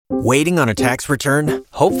Waiting on a tax return?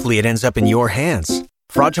 Hopefully it ends up in your hands.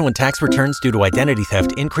 Fraudulent tax returns due to identity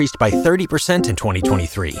theft increased by 30% in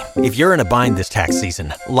 2023. If you're in a bind this tax season,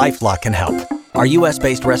 LifeLock can help. Our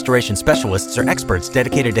U.S.-based restoration specialists are experts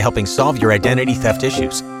dedicated to helping solve your identity theft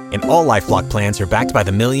issues. And all LifeLock plans are backed by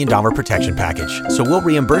the $1 Million Protection Package. So we'll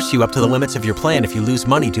reimburse you up to the limits of your plan if you lose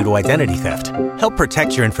money due to identity theft. Help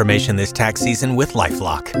protect your information this tax season with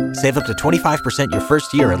LifeLock. Save up to 25% your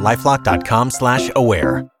first year at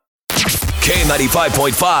LifeLock.com/aware.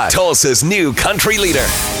 K95.5, Tulsa's new country leader.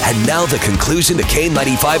 And now the conclusion to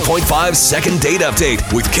K95.5's second date update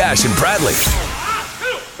with Cash and Bradley.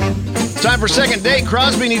 Time for second date.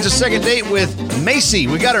 Crosby needs a second date with Macy.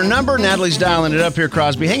 We got her number. Natalie's dialing it up here,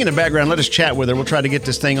 Crosby. Hang in the background. Let us chat with her. We'll try to get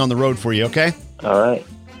this thing on the road for you, okay? All right.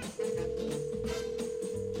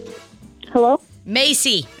 Hello?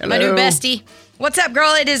 Macy, Hello. my new bestie. What's up,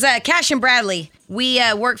 girl? It is Cash and Bradley. We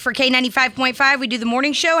work for K95.5. We do the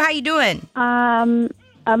morning show. How you doing? I'm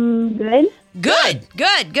good.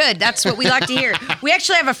 Good. That's what we like to hear. We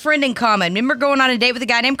actually have a friend in common. Remember going on a date with a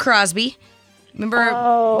guy named Crosby?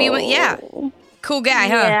 Remember being with, yeah. Cool guy,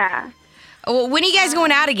 huh? Yeah. Well, when are you guys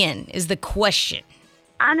going out again is the question.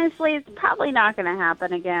 Honestly, it's probably not going to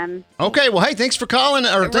happen again. Okay, well, hey, thanks for calling,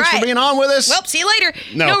 or thanks for Right. being on with us. Well, see you later.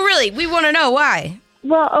 No. Really, we want to know why.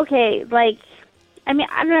 Well, okay, I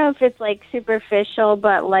don't know if it's, superficial,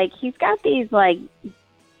 but, he's got these,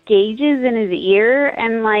 gauges in his ear,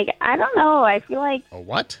 and, I don't know. I feel like A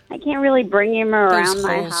what? I can't really bring him around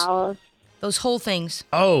my holes. house. Those whole things.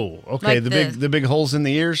 Oh, okay, Like the big holes in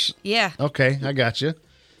the ears? Yeah. Okay, I got you.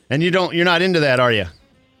 And you're not into that, are you?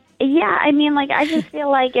 Yeah, I just feel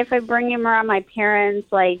like if I bring him around my parents,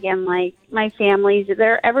 and, my families,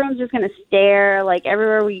 everyone's just going to stare,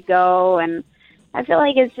 everywhere we go, and I feel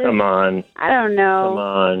like it's just... Come on. I don't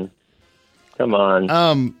know. Come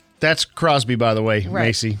on. That's Crosby, by the way, Right.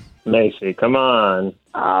 Macy. Macy, come on.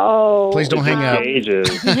 Oh. Please don't hang up.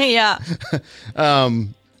 Ages. Yeah.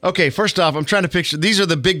 Okay, first off, I'm trying to picture. These are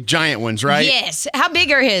the big giant ones, right? Yes. How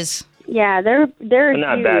big are his? Yeah, they're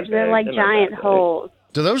not huge. that They're big. like They're not giant that big. holes.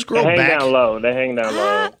 Do those They grow hang back? down low. They hang down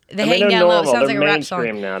low. They I mean, hang they're down low. normal. Sounds They're like a rap song.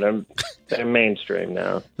 mainstream now. They're mainstream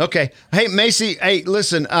now. Okay. Hey, Macy. Hey,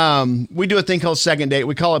 listen. We do a thing called second date.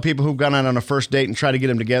 We call it people who've gone out on a first date and try to get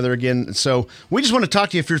them together again. So we just want to talk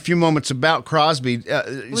to you for a few moments about Crosby.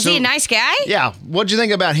 Was he a nice guy? Yeah. What'd you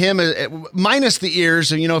think about him? Minus the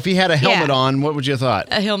ears. If he had a helmet Yeah. on, what would you have thought?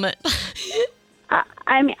 A helmet.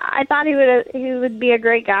 I thought he would be a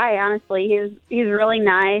great guy. Honestly, he's really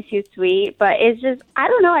nice. He's sweet, but it's just I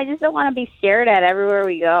don't know. I just don't want to be stared at everywhere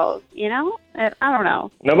we go. I don't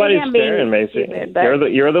know. Nobody's Maybe I'm being staring, Macy. stupid,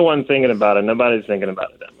 but You're the one thinking about it. Nobody's thinking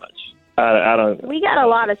about it that much. I don't. we got a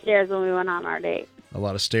lot of stares when we went on our date. A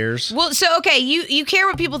lot of stairs. Well, so okay, you care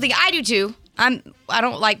what people think. I do too. I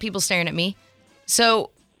don't like people staring at me. So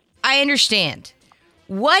I understand.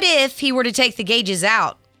 What if he were to take the gauges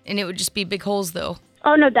out and it would just be big holes though?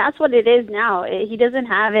 Oh no, that's what it is now. He doesn't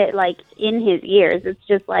have it in his ears. It's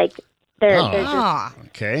just they're just Ah,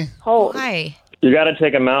 Okay. holes. why? You got to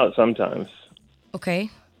take them out sometimes. Okay.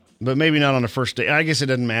 But maybe not on a first date. I guess it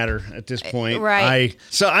doesn't matter at this point. Right.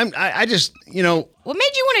 I just, What made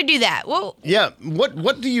you want to do that? Well, yeah.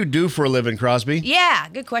 What do you do for a living, Crosby? yeah,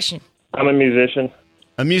 good question. I'm a musician.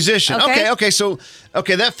 A musician. Okay. So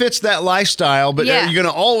that fits that lifestyle, but Yeah. you're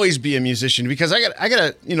going to always be a musician because I got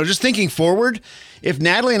to, just thinking forward, if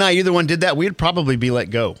Natalie and I, either one did that, we'd probably be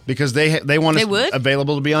let go because they want They us would?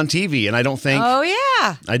 available to be on TV. And I don't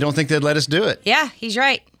think they'd let us do it. Yeah, he's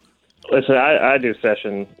right. Listen, I do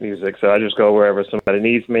session music, so I just go wherever somebody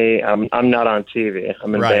needs me. I'm not on TV.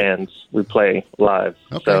 I'm in Right. bands. We play live.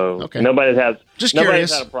 Okay, So okay. nobody's Just nobody's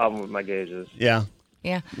curious. had a problem with my gauges. Yeah.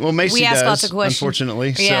 Yeah. Well, Macy We asked does, lots of questions.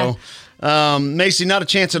 unfortunately. Yeah. So, Macy, not a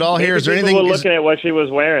chance at all here. Maybe Is there people anything? were looking at what she was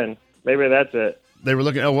wearing. Maybe that's it. They were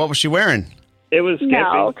looking. Oh, what was she wearing? It was skimpy.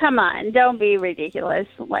 No, come on, don't be ridiculous.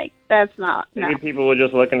 That's not. No. Maybe people were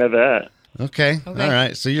just looking at that. Okay. All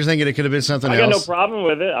right. So you're thinking it could have been something I got no else. problem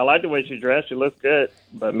with it. I like the way she dressed. She looked good.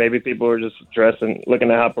 But maybe people were just looking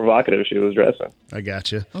at how provocative she was dressing. I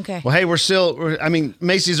got you. Okay. Well, hey,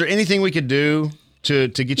 Macy, is there anything we could do to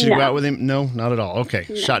get you to go No. out with him? No, not at all. Okay.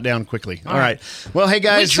 Shot down quickly. All right. Well, hey,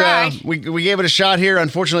 guys, We tried. we gave it a shot here.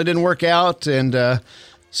 Unfortunately, it didn't work out. And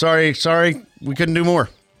sorry, we couldn't do more.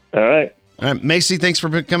 All right. All right. Macy, thanks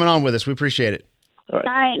for coming on with us. We appreciate it. All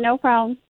right, no problem.